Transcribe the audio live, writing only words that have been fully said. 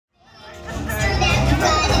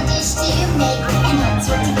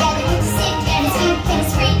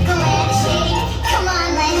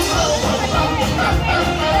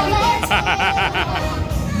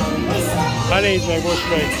straight, man, go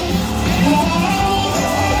straight.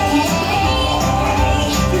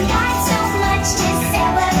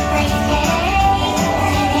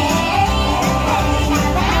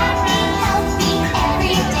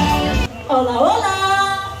 Hola, hola.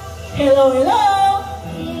 Hello, hello.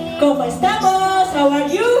 ¿Cómo estamos? How are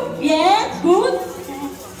you? Bien, good.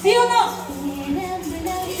 ¿Sí o no?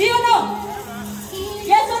 ¿Sí o no?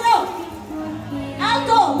 Yes o no?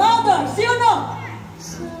 Alto, louder, ¿sí o no?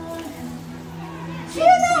 ¿Sí o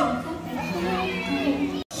no?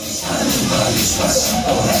 Animales pasan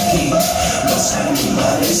por aquí, los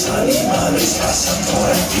animales pasan por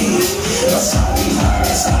aquí, los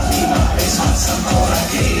animales pasan por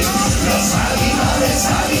aquí, los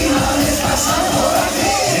animales pasan por aquí.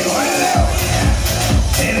 Llegó el león,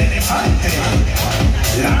 el elefante,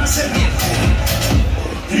 la serpiente,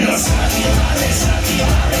 los animales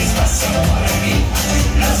pasan por aquí,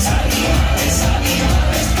 los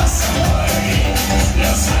animales pasan por aquí,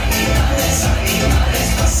 los animales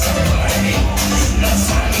pasan por aquí, los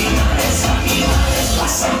animales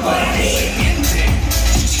pasan por aquí. Serpiente,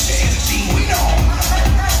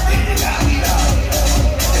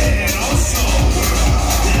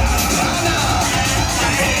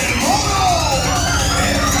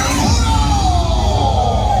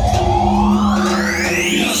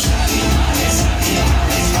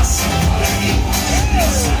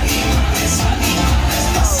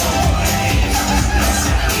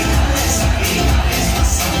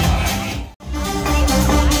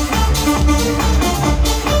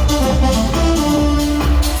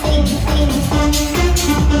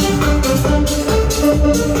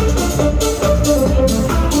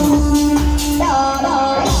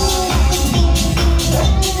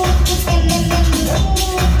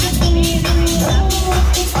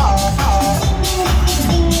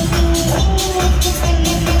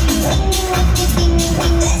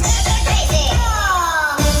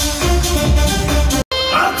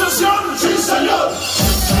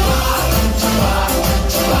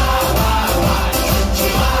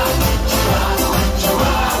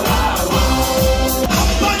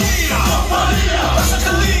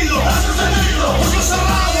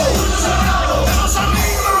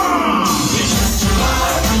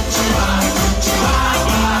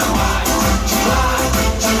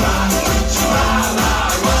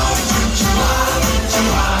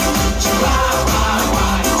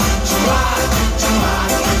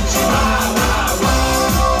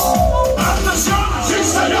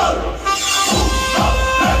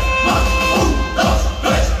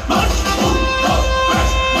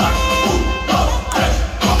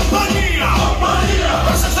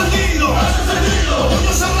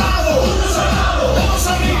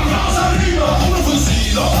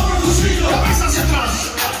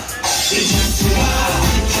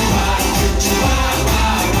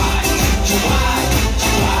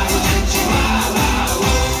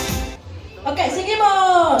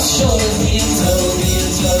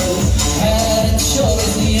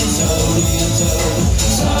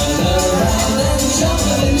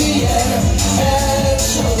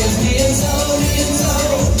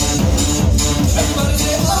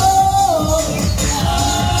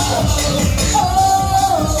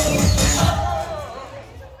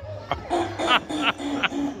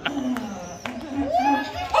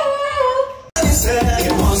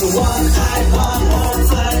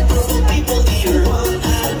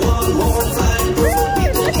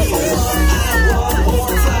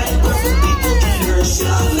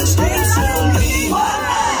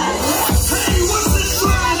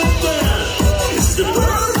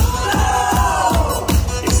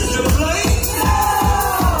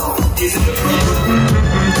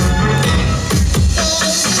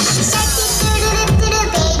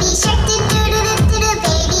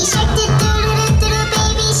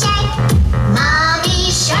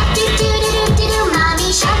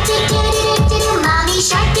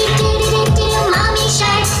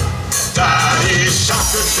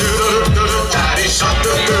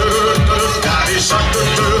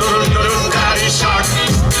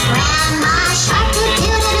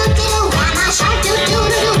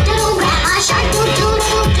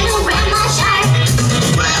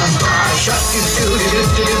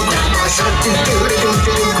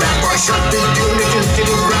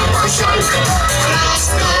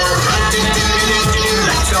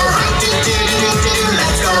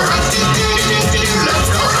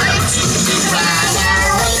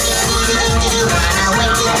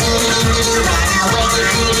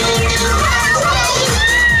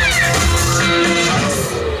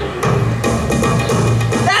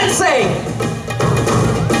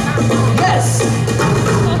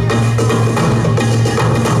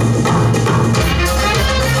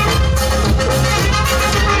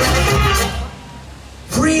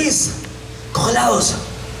 house.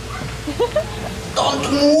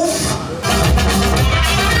 Don't move.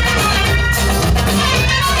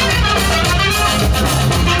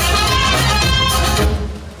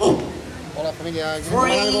 Hola familia.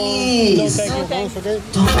 Freeze. No, thank you. Okay?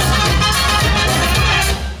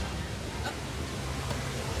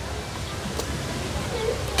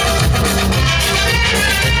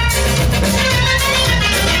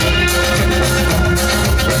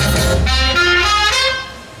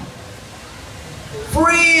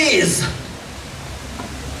 Freeze.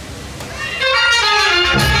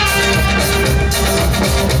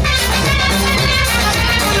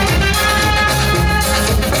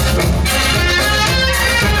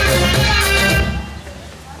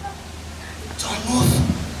 Don't move.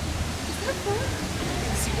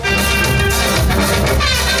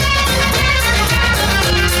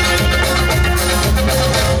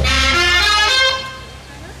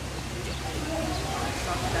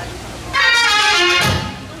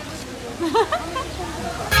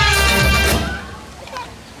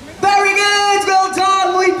 Very good, well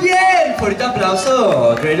done, muy bien. Fuerte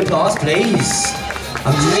aplauso, great applause, please.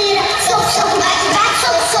 Vira, soco, soco, bate, bate,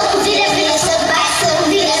 soco, soco, vira, vira, soco, bate, soco,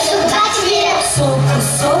 vira, soco, bate, vira. Soco,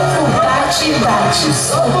 soco, bate, bate,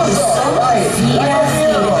 soco, soco, vira,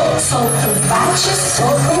 vira. Soco, bate,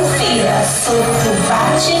 soco, vira. Soco,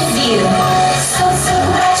 bate, vira. Soco, soco,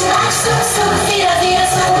 bate, bate, soco, soco, vira, vira.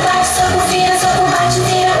 Soco, bate, soco, vira, soco, bate,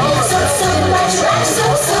 vira. Soco, soco, bate, bate,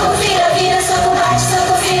 soco, soco, vira, vira. Soco, bate,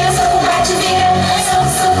 soco, vira, soco, bate, vira. Soco,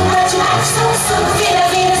 soco, bate, bate, soco, soco, vira,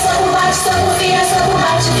 vira. Soco, bate, soco, vira, soco,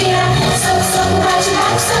 bate, vira. Soco, soco, bate,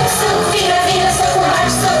 bate, soco, soco, vira, vira. Soco,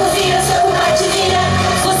 bate, soco, vira, soco, bate, vira.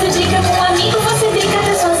 Você brinca com um amigo, você brinca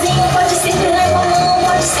até sozinho. Pode ser na mão,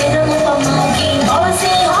 pode ser na mão com a mão. Quem enrola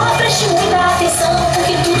sem enrola, preste muita atenção,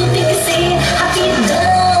 porque tudo tem que ser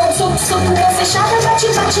rapidão. Soco, soco, mão fechada, bate,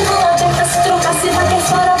 bate, mão aberta. Se trocar, se bater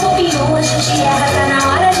fora, bobeou. A gente erra, tá na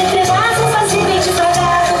hora de treinar. Vou fazer bem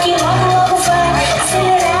devagar, porque logo, logo vai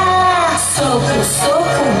acelerar. Soco,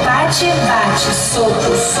 soco, bate, bate.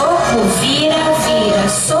 Soco, soco, vira, vira.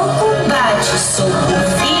 Soco, bate, soco,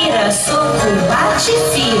 vira. Soco, bate,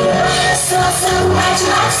 vira. Soco, soco, bate,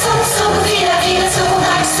 bate. Soco, soco, vira, vira. Soco,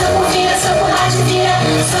 bate, soco, vira. Soco, bate, vira.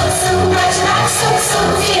 Soco, soco, bate, bate. Soco,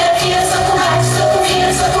 soco, vira, vira. Soco, bate, soco, vira.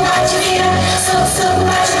 Soco, bate, vira. Soco, soco,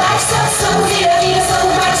 bate, bate. Soco, soco, vira, vira. Soco,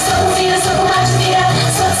 bate, soco, vira. Soco, bate, vira.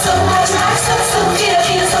 Soco, soco, bate, bate. Soco, soco, vira,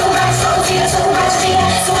 vira. Soco, bate, soco, vira. Soco, bate, vira.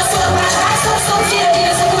 Soco, soco, bate, bate. Soco, soco, vira,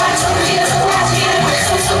 vira. Soco, bate, soco, vira. Soco, bate, vira.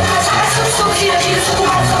 Soco, soco, bate, bate. Soco, soco, vira, vira. Soco,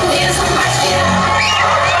 bate, soco, vira. Soco, bate, vira.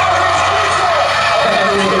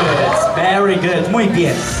 Very good, muy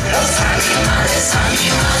bien. Los animales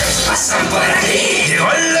pasan por aquí.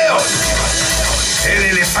 Llegó el león, el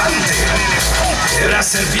elefante, la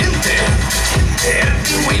serpiente, el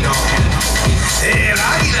pingüino, el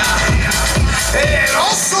águila, el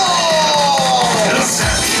oso. Los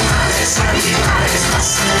animales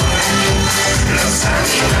pasan por aquí. Los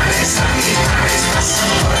animales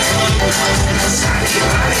pasan por aquí. Los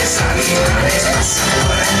animales pasan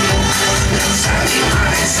por aquí. Los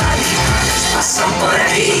animales pasan por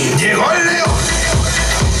aquí. Llegó el león,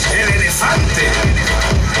 el elefante,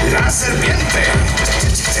 la serpiente,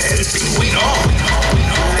 el pingüino,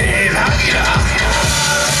 el águila.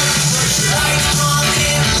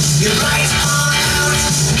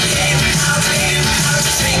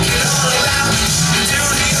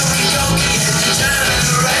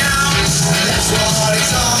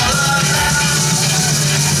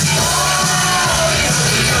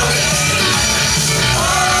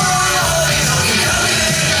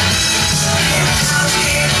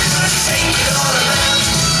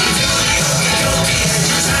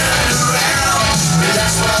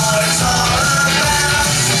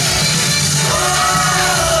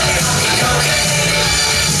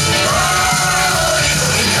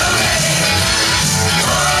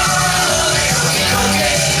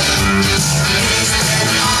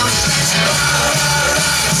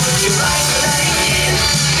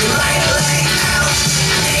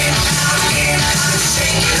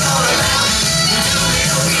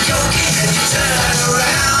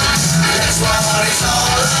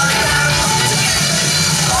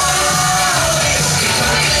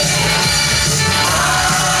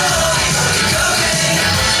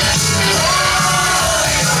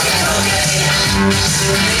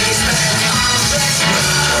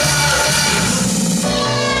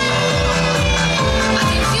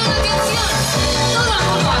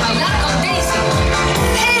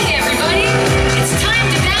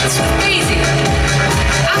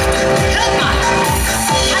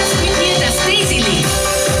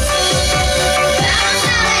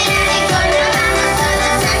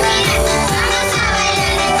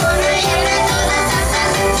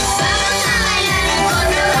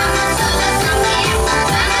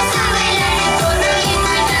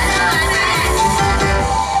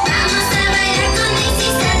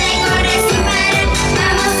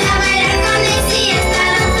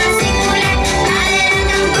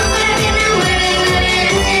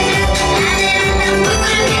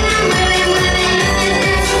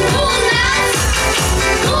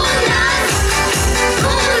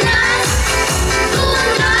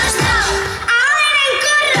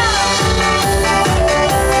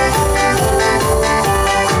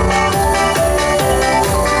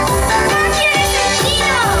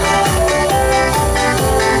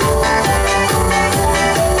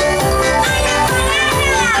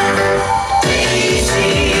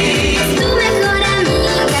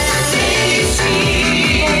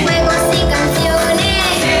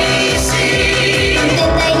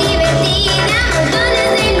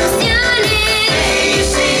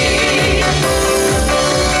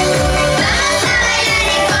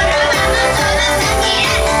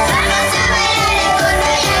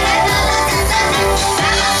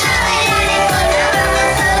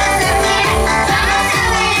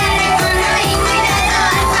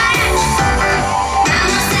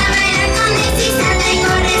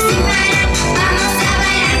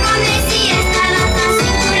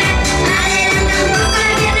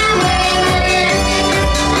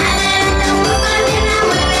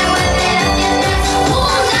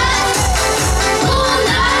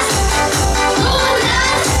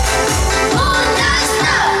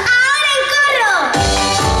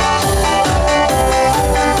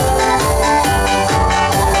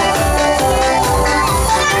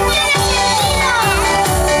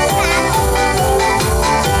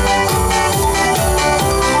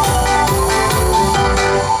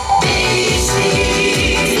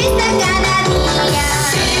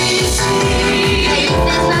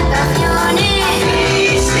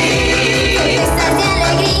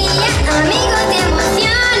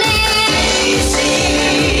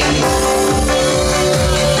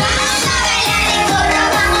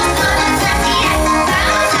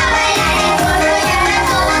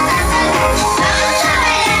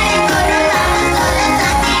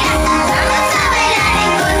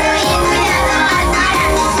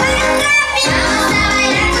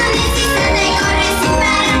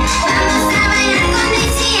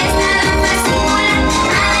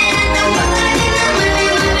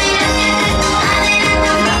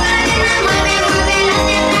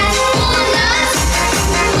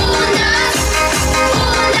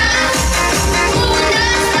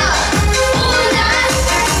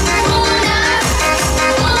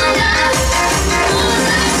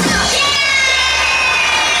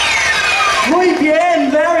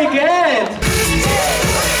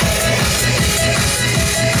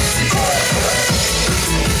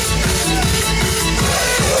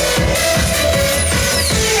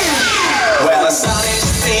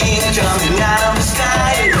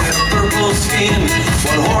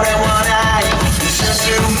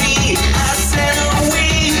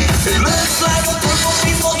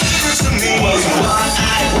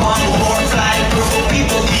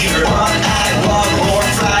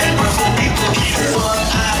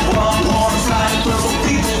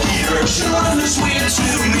 sure looks weird to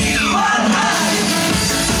me.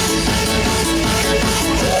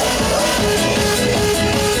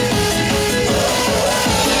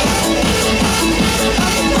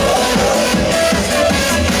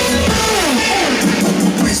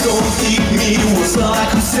 Don't keep me was all I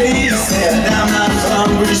could say. Said I'm not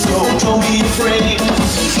hungry, so don't be afraid.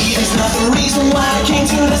 Eating's not the reason why I came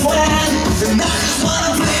to this land. And I just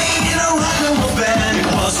wanna play in a rock and roll band. It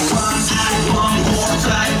was a one-eyed,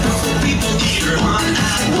 one-horse-eyed purple people eater.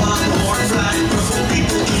 One-eyed, one-horse-eyed purple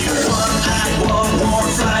people eater. One-eyed,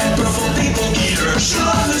 one-horse-eyed purple people eater.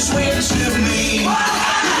 Sure looks weird to me. It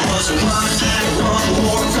was a one-eyed,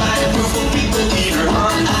 one-horse-eyed purple people eater.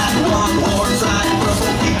 One-eyed, one-horse-eyed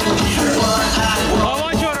purple people eater. One-eyed,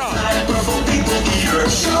 one-horse-eyed purple people eater.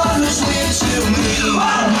 Sure looks weird to me.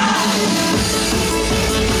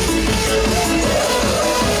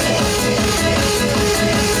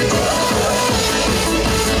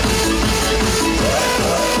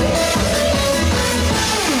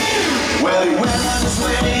 Well, he went on his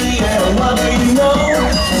way, and what do you know?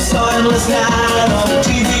 I saw him last night on a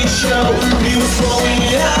TV show. He was blowing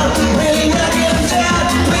it out, really knocking him down.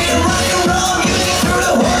 Playing rock and roll music through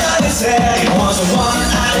the horn on his head. He was a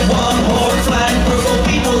one-eyed, one-horse-eyed purple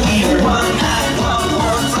people eater. One-eyed,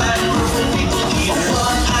 one-horse-eyed purple people eater.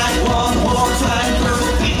 One-eyed, one-horse-eyed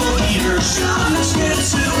purple people eater. Sure looks good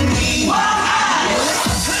to me.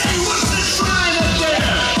 Hey, what's this sign up there?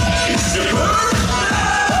 Is it a bird?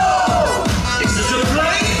 Is it a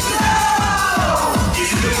plane?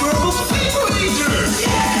 Is it a purple people eater?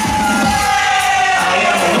 I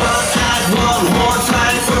am a one-eyed,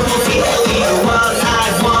 one-horse-eyed purple people eater.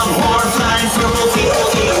 One-eyed, one-horse-eyed purple people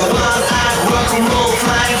eater. One-eyed, rock and roll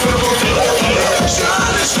flying purple people eater. Sure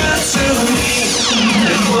looks good to me.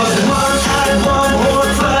 It was a one-eyed,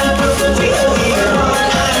 one-horse-eyed purple people eater.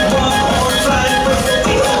 One-eyed, one-horse-eyed purple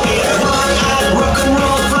people eater. One-eyed, rock and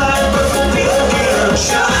roll flying purple people eater.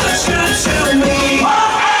 Sure looks good to me.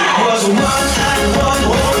 It was a one-eyed,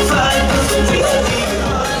 one-horse-eyed purple people eater.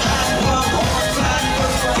 One-eyed, one-horse-eyed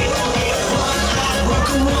purple people eater. One-eyed, rock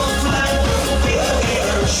and roll flying purple people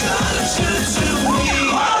eater. Sure looks good to me.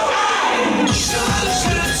 Sure looks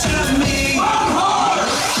good to me.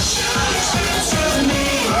 Sure looks good to me.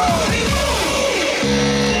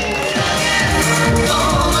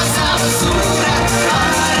 Toma sabrosura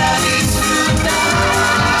para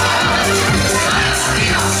disfrutar.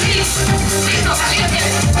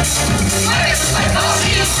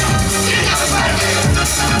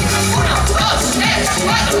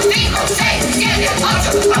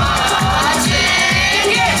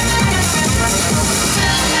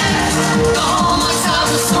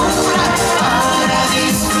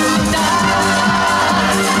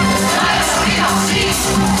 Vino,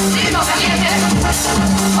 vino caliente. Mueve sus cuerpos,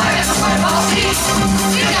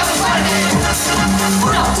 tira muy fuerte. 1, 2, 3,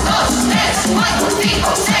 4, 5,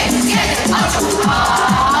 6, 7, 8, H10.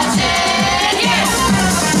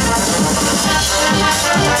 Toma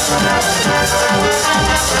sabrosura para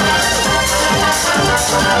disfrutar.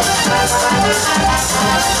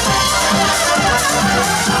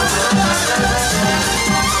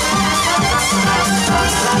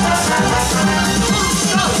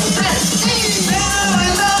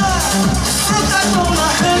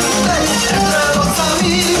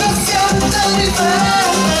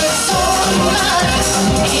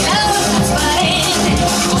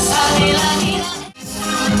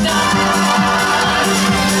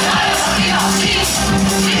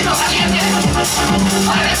 Vino caliente.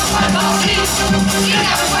 Mueve sus cuerpos,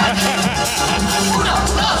 tira muy fuerte. 1,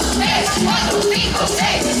 2, 3, 4, 5,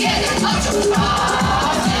 6, 7, 8, H10.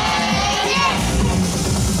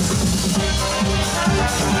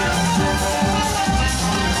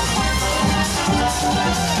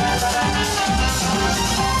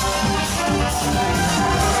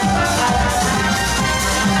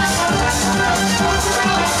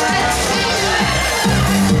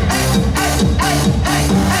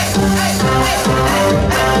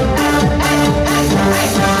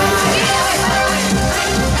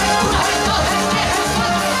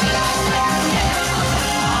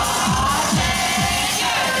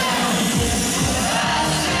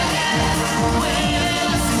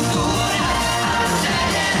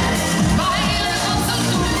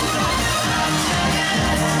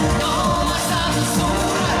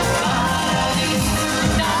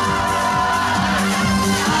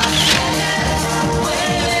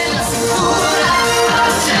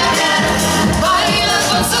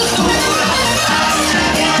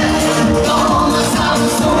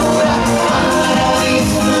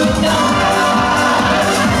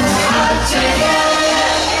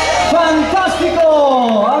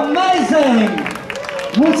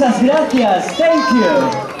 gracias. Thank you.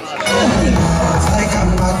 It's like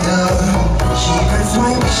I'm locked up. She grants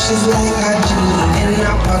my wishes like a genie in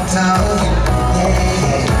a bottle.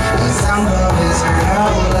 Yeah, the sound of his her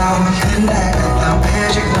all out. And I got the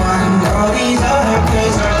magic wand. All these other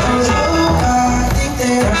girls are